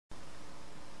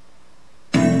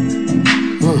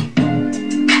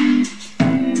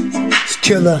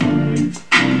KILLA.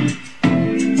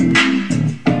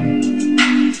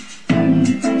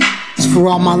 It's for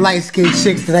all my light-skinned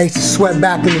chicks that I used to sweat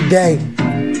back in the day.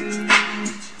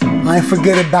 I ain't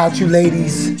forget about you,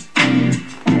 ladies.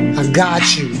 I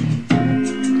got you.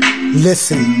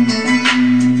 Listen.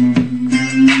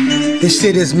 This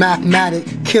shit is mathematic.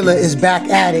 KILLA is back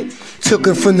at it. Took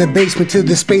her from the basement to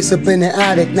the space up in the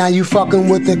attic. Now you fucking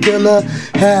with the KILLA?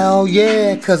 Hell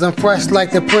yeah, cause I'm fresh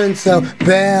like the Prince of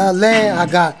Bel-Air. I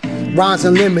got rhymes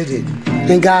unlimited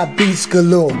and got beats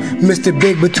galore. Mr.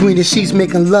 Big between the sheets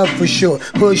making love for sure.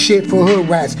 Hood shit for hood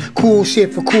rats, cool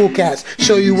shit for cool cats.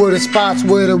 Show you where the spots,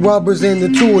 where the rubbers and the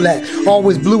tool at.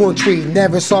 Always blue on tree,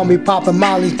 never saw me popping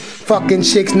molly. Fucking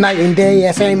chicks night and day,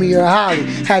 ask Amy or Holly.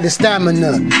 Had the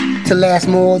stamina to last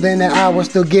more than an hour,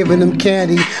 still giving them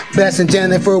candy. Blessing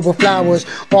Jennifer with flowers.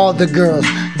 All the girls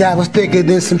that was thicker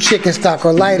than some chicken stock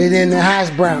or lighter than the hash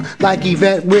brown, like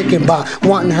Yvette Rickenbach,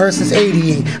 wanting her since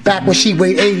 88, back when she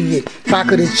weighed 88. If I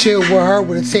could've chilled with her,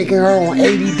 would've taken her on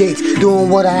 80 dates, doing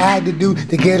what I had to do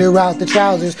to get her out the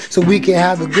trousers, so we could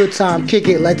have a good time, kick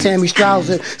it like Tammy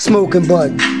Strouser, smoking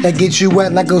bud that gets you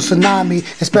wet like a tsunami,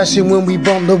 especially when we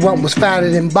bumped the rump was fatter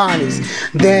than Bonnie's.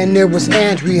 Then there was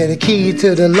Andrea, the key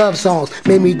to the love songs,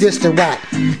 made me diss the rap,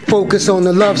 focus on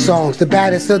the love songs, the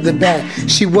baddest of the bad.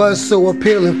 She was so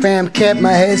appealing, fam, kept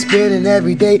my head spinning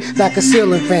every day like a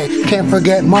ceiling fan. Can't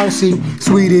forget Marcy,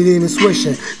 sweeter than a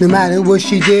swisher. No matter what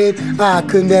she did, I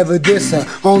could never diss her,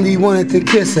 only wanted to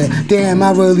kiss her. Damn,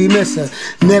 I really miss her.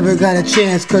 Never got a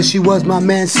chance cause she was my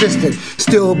man's sister.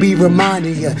 Still be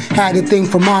reminding ya, had a thing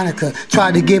for Monica.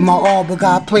 Tried to give my all but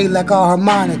got played like a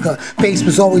harmonica. Face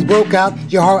was always broke out,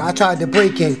 your heart I tried to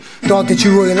break in. Thought that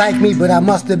you really liked me but I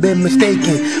must have been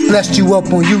mistaken. Blessed you up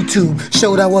on YouTube,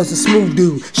 showed I was a smooth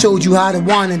dude. Showed you how to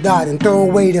wine and dine and throw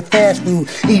away the fast food.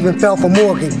 Even fell for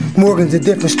Morgan, Morgan's a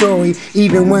different story.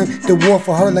 Even went to war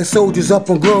for her like soldiers up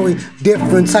on glory.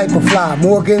 Different type of fly,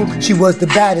 Morgan, she was the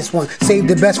baddest one. Saved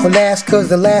the best for last cause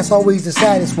the last always the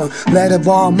saddest one. Let her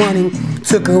borrow money,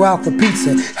 took her out for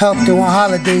pizza. Helped her on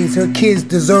holidays, her kids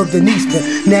deserved an Easter.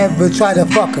 Never tried to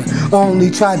fuck her, only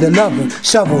tried to love her.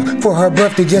 Shovel for her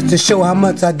birthday just to show how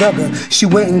much I dug her. She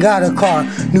went and got a car,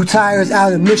 new tires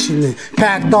out of Michelin.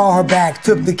 Packed all her bags,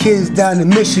 took the kids down to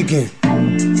Michigan.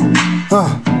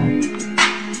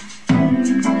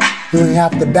 You ain't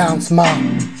have to bounce,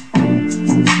 mom.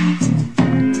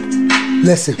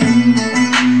 Listen.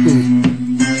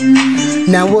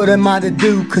 Now what am I to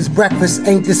do? Cause breakfast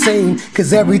ain't the same.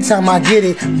 Cause every time I get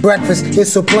it, breakfast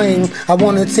is so plain. I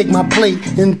wanna take my plate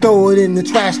and throw it in the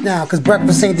trash now. Cause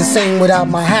breakfast ain't the same without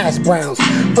my hash browns.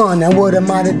 Now what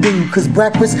am I to do? Cause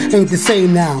breakfast ain't the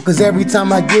same now. Cause every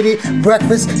time I get it,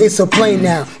 breakfast is so plain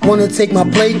now. Wanna take my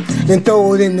plate and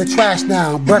throw it in the trash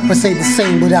now. Breakfast ain't the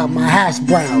same without my hash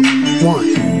browns.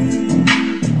 One.